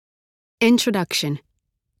Introduction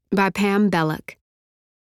by Pam Belluck.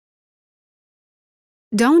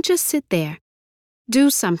 Don't just sit there.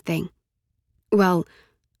 Do something. Well,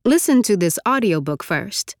 listen to this audiobook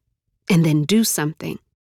first, and then do something.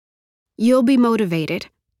 You'll be motivated,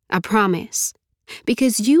 I promise,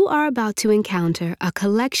 because you are about to encounter a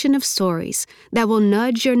collection of stories that will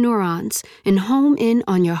nudge your neurons and home in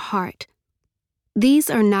on your heart.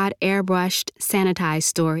 These are not airbrushed, sanitized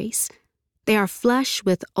stories. They are flush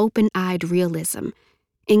with open-eyed realism,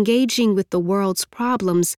 engaging with the world's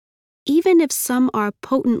problems, even if some are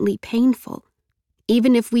potently painful,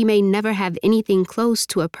 even if we may never have anything close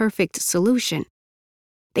to a perfect solution.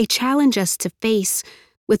 They challenge us to face,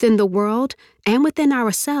 within the world and within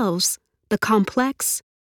ourselves, the complex,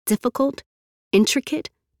 difficult, intricate,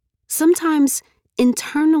 sometimes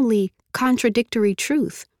internally contradictory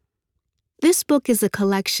truth. This book is a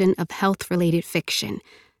collection of health-related fiction,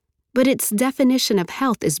 but its definition of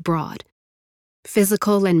health is broad.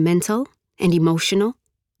 Physical and mental and emotional,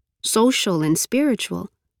 social and spiritual.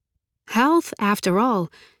 Health, after all,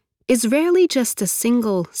 is rarely just a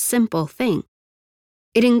single, simple thing.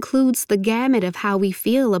 It includes the gamut of how we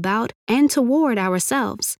feel about and toward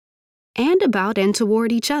ourselves, and about and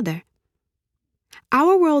toward each other.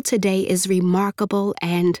 Our world today is remarkable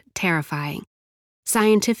and terrifying.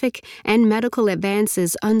 Scientific and medical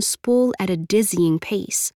advances unspool at a dizzying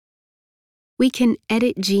pace. We can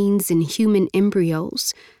edit genes in human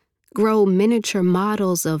embryos, grow miniature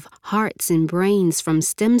models of hearts and brains from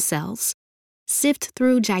stem cells, sift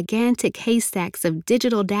through gigantic haystacks of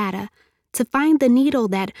digital data to find the needle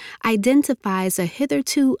that identifies a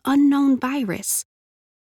hitherto unknown virus.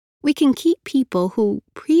 We can keep people who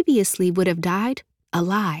previously would have died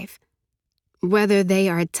alive, whether they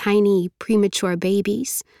are tiny, premature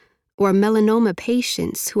babies or melanoma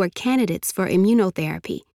patients who are candidates for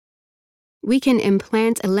immunotherapy. We can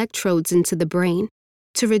implant electrodes into the brain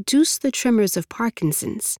to reduce the tremors of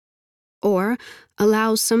Parkinson's, or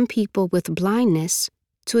allow some people with blindness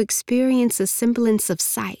to experience a semblance of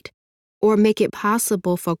sight, or make it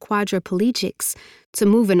possible for quadriplegics to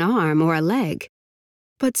move an arm or a leg.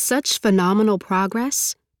 But such phenomenal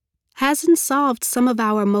progress hasn't solved some of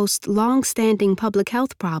our most long-standing public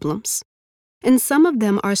health problems, and some of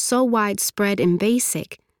them are so widespread and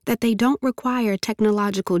basic that they don't require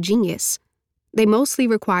technological genius. They mostly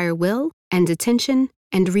require will and attention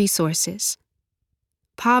and resources.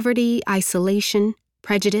 Poverty, isolation,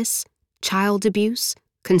 prejudice, child abuse,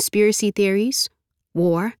 conspiracy theories,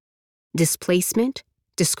 war, displacement,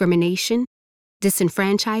 discrimination,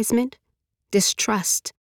 disenfranchisement,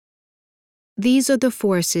 distrust. These are the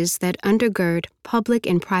forces that undergird public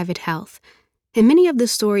and private health, and many of the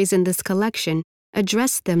stories in this collection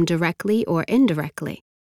address them directly or indirectly.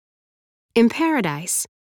 In Paradise,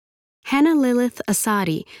 Hannah Lilith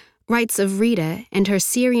Asadi writes of Rita and her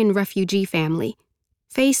Syrian refugee family,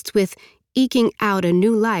 faced with eking out a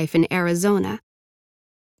new life in Arizona,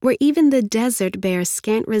 where even the desert bears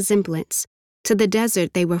scant resemblance to the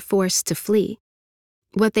desert they were forced to flee.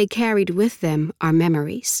 What they carried with them are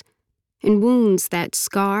memories, and wounds that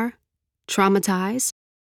scar, traumatize,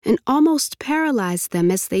 and almost paralyze them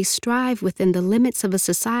as they strive within the limits of a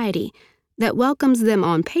society that welcomes them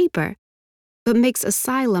on paper, but makes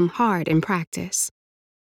asylum hard in practice.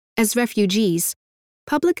 As refugees,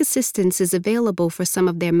 public assistance is available for some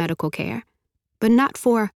of their medical care, but not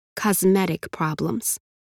for cosmetic problems,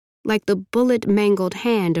 like the bullet-mangled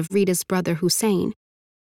hand of Rita's brother Hussein.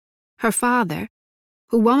 Her father,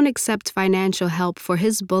 who won't accept financial help for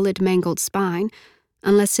his bullet-mangled spine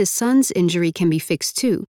unless his son's injury can be fixed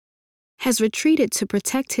too, has retreated to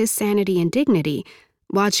protect his sanity and dignity,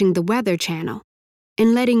 watching the Weather Channel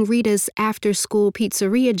and letting Rita's after-school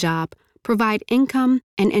pizzeria job provide income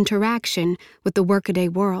and interaction with the workaday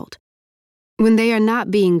world. When they are not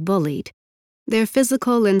being bullied, their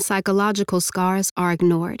physical and psychological scars are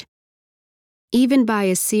ignored, even by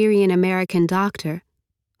a Syrian-American doctor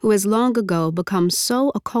who has long ago become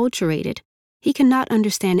so acculturated he cannot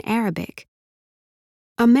understand Arabic.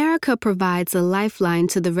 America provides a lifeline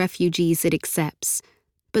to the refugees it accepts,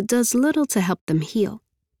 but does little to help them heal.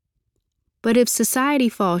 But if society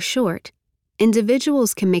falls short,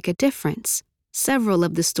 individuals can make a difference, several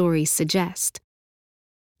of the stories suggest.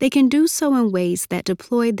 They can do so in ways that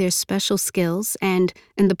deploy their special skills and,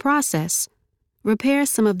 in the process, repair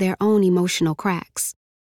some of their own emotional cracks.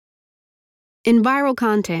 In Viral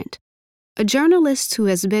Content, a journalist who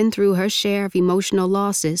has been through her share of emotional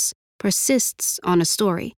losses persists on a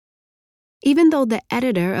story, even though the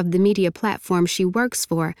editor of the media platform she works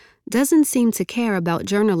for doesn't seem to care about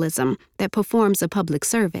journalism that performs a public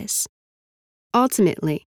service.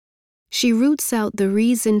 Ultimately, She roots out the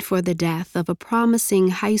reason for the death of a promising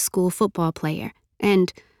high school football player,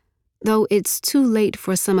 and, though it's too late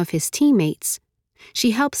for some of his teammates,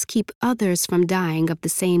 she helps keep others from dying of the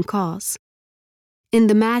same cause. In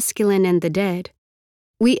The Masculine and the Dead,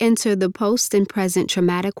 we enter the post and present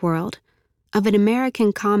traumatic world of an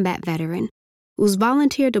American combat veteran whose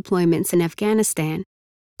volunteer deployments in Afghanistan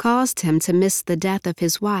caused him to miss the death of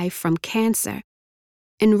his wife from cancer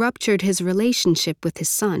and ruptured his relationship with his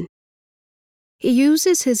son. He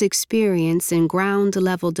uses his experience in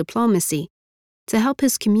ground-level diplomacy to help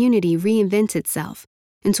his community reinvent itself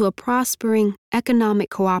into a prospering economic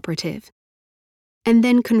cooperative, and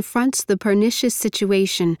then confronts the pernicious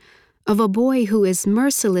situation of a boy who is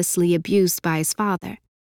mercilessly abused by his father.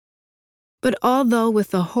 But although with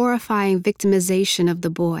the horrifying victimization of the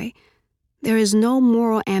boy, there is no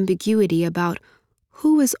moral ambiguity about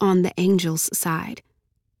who is on the angel's side,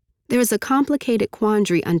 there is a complicated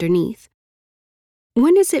quandary underneath.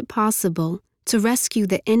 When is it possible to rescue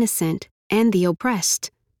the innocent and the oppressed?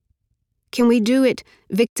 Can we do it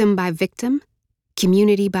victim by victim,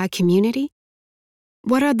 community by community?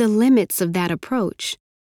 What are the limits of that approach?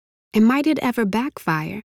 And might it ever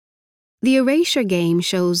backfire? The erasure game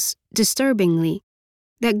shows, disturbingly,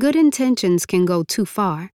 that good intentions can go too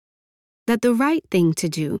far, that the right thing to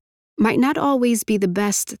do might not always be the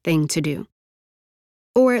best thing to do,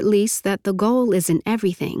 or at least that the goal isn't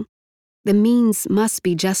everything. The means must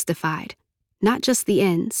be justified, not just the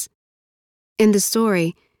ends. In the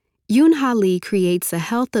story, Yoon-ha Lee creates a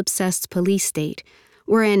health-obsessed police state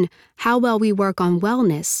wherein how well we work on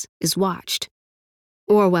wellness is watched.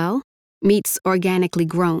 Orwell meets organically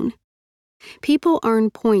grown. People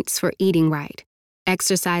earn points for eating right,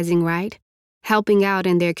 exercising right, helping out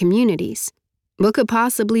in their communities. What could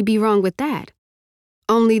possibly be wrong with that?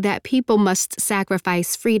 Only that people must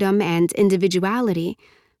sacrifice freedom and individuality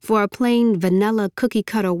for a plain vanilla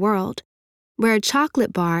cookie-cutter world where a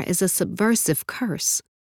chocolate bar is a subversive curse.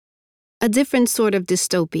 A different sort of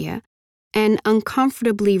dystopia, an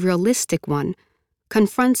uncomfortably realistic one,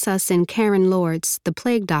 confronts us in Karen Lord's The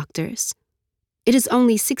Plague Doctors. It is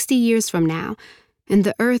only 60 years from now, and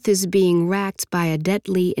the earth is being racked by a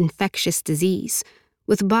deadly infectious disease,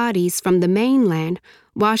 with bodies from the mainland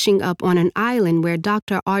washing up on an island where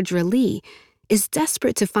Dr. Audra Lee is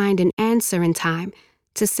desperate to find an answer in time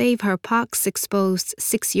to save her pox-exposed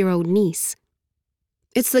 6-year-old niece.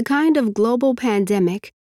 It's the kind of global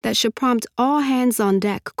pandemic that should prompt all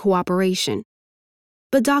hands-on-deck cooperation.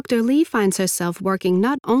 But Dr. Lee finds herself working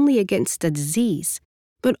not only against a disease,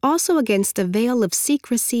 but also against a veil of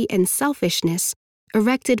secrecy and selfishness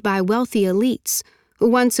erected by wealthy elites who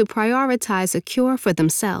want to prioritize a cure for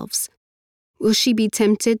themselves. Will she be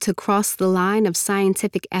tempted to cross the line of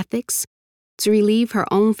scientific ethics to relieve her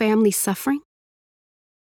own family's suffering?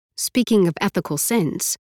 Speaking of ethical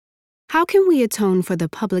sins, how can we atone for the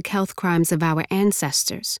public health crimes of our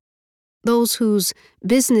ancestors, those whose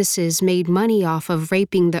businesses made money off of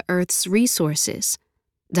raping the Earth's resources,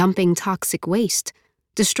 dumping toxic waste,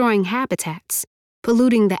 destroying habitats,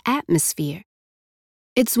 polluting the atmosphere?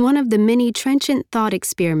 It's one of the many trenchant thought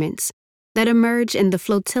experiments that emerge in the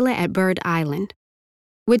flotilla at Bird Island,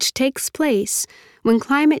 which takes place when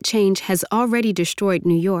climate change has already destroyed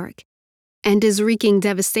New York and is wreaking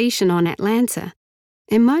devastation on Atlanta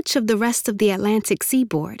and much of the rest of the Atlantic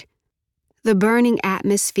seaboard. The burning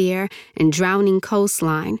atmosphere and drowning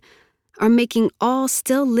coastline are making all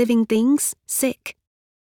still living things sick.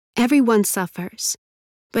 Everyone suffers,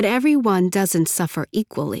 but everyone doesn't suffer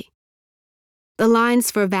equally. The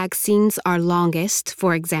lines for vaccines are longest,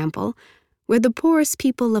 for example, where the poorest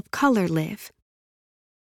people of color live.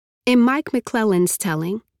 In Mike McClellan's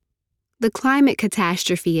telling, the climate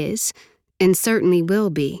catastrophe is, and certainly will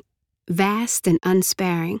be, vast and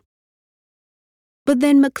unsparing. But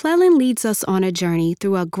then McClellan leads us on a journey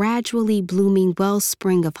through a gradually blooming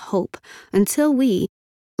wellspring of hope until we,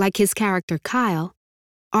 like his character Kyle,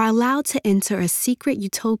 are allowed to enter a secret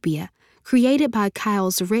utopia created by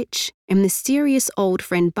Kyle's rich and mysterious old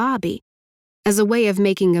friend Bobby as a way of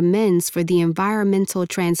making amends for the environmental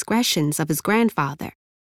transgressions of his grandfather.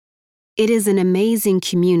 It is an amazing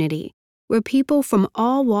community where people from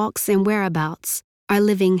all walks and whereabouts are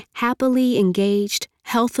living happily engaged,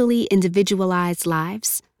 healthily individualized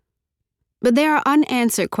lives. But there are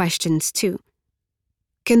unanswered questions, too.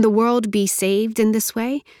 Can the world be saved in this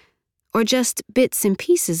way, or just bits and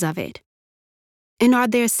pieces of it? And are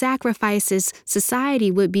there sacrifices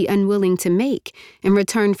society would be unwilling to make in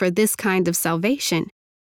return for this kind of salvation?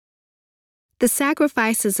 The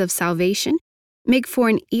sacrifices of salvation make for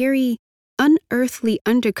an eerie, unearthly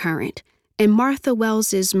undercurrent in Martha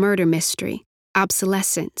Wells's murder mystery,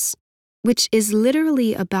 Obsolescence, which is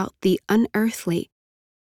literally about the unearthly,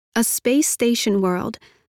 a space station world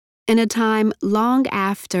in a time long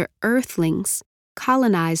after Earthlings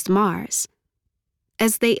colonized Mars.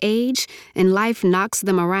 As they age and life knocks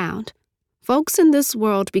them around, folks in this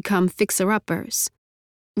world become fixer-uppers,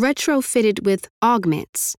 retrofitted with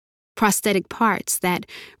augments, prosthetic parts that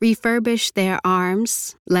refurbish their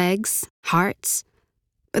arms, legs, hearts.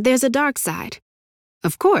 But there's a dark side.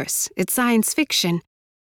 Of course, it's science fiction.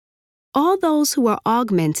 All those who are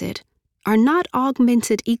augmented are not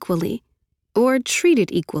augmented equally or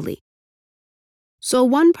treated equally. So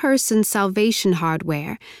one person's salvation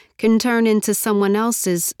hardware can turn into someone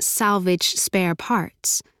else's salvaged spare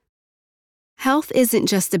parts. Health isn't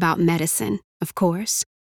just about medicine, of course,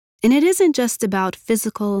 and it isn't just about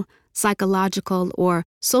physical, psychological, or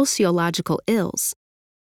sociological ills.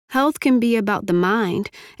 Health can be about the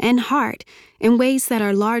mind and heart in ways that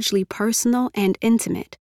are largely personal and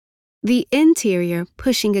intimate. The interior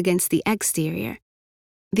pushing against the exterior.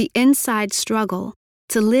 The inside struggle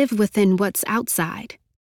to live within what's outside.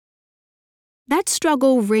 That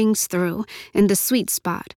struggle rings through in The Sweet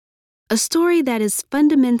Spot, a story that is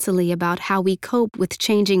fundamentally about how we cope with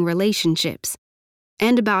changing relationships,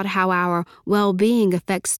 and about how our well-being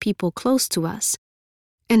affects people close to us,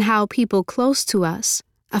 and how people close to us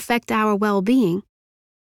affect our well-being.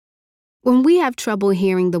 When we have trouble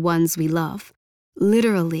hearing the ones we love,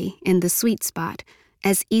 literally in the sweet spot,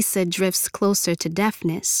 as Issa drifts closer to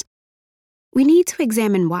deafness, we need to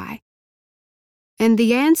examine why. And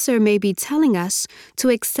the answer may be telling us to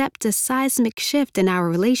accept a seismic shift in our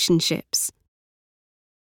relationships.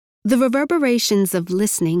 The reverberations of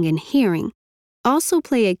listening and hearing also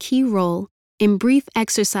play a key role in brief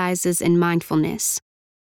exercises in mindfulness.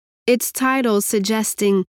 Its title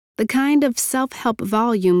suggesting the kind of self-help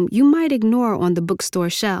volume you might ignore on the bookstore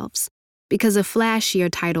shelves because a flashier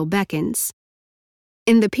title beckons.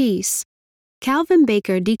 In the piece, Calvin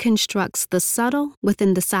Baker deconstructs the subtle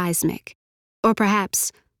within the seismic, or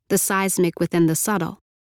perhaps the seismic within the subtle.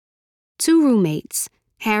 Two roommates,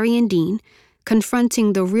 Harry and Dean,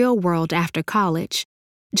 confronting the real world after college,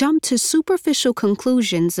 jump to superficial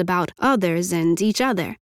conclusions about others and each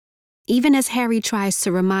other, even as Harry tries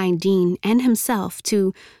to remind Dean and himself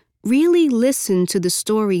to really listen to the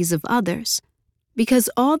stories of others, because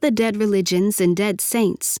all the dead religions and dead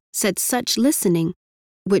saints said such listening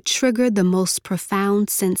would trigger the most profound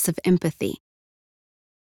sense of empathy.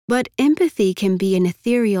 But empathy can be an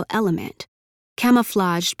ethereal element,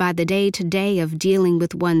 camouflaged by the day-to-day of dealing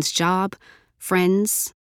with one's job,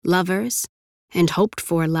 friends, lovers, and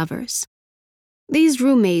hoped-for lovers. These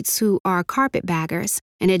roommates who are carpetbaggers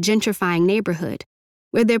in a gentrifying neighborhood,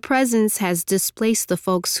 where their presence has displaced the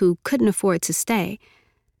folks who couldn't afford to stay,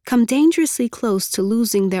 come dangerously close to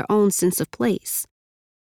losing their own sense of place.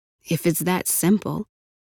 If it's that simple,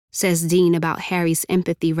 says Dean about Harry's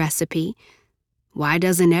empathy recipe, why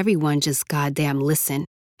doesn't everyone just goddamn listen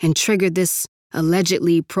and trigger this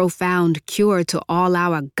allegedly profound cure to all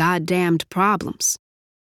our goddamned problems?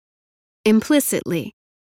 Implicitly,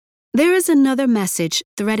 there is another message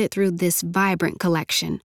threaded through this vibrant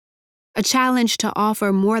collection, a challenge to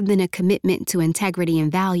offer more than a commitment to integrity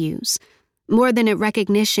and values, more than a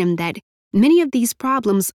recognition that many of these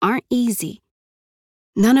problems aren't easy.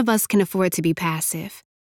 None of us can afford to be passive,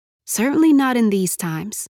 certainly not in these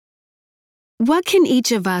times. What can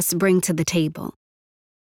each of us bring to the table?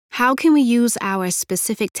 How can we use our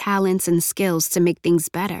specific talents and skills to make things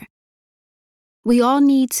better? We all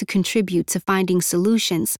need to contribute to finding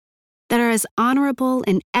solutions that are as honorable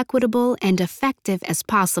and equitable and effective as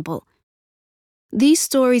possible. These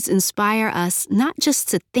stories inspire us not just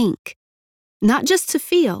to think, not just to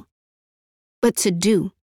feel, but to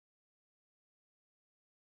do.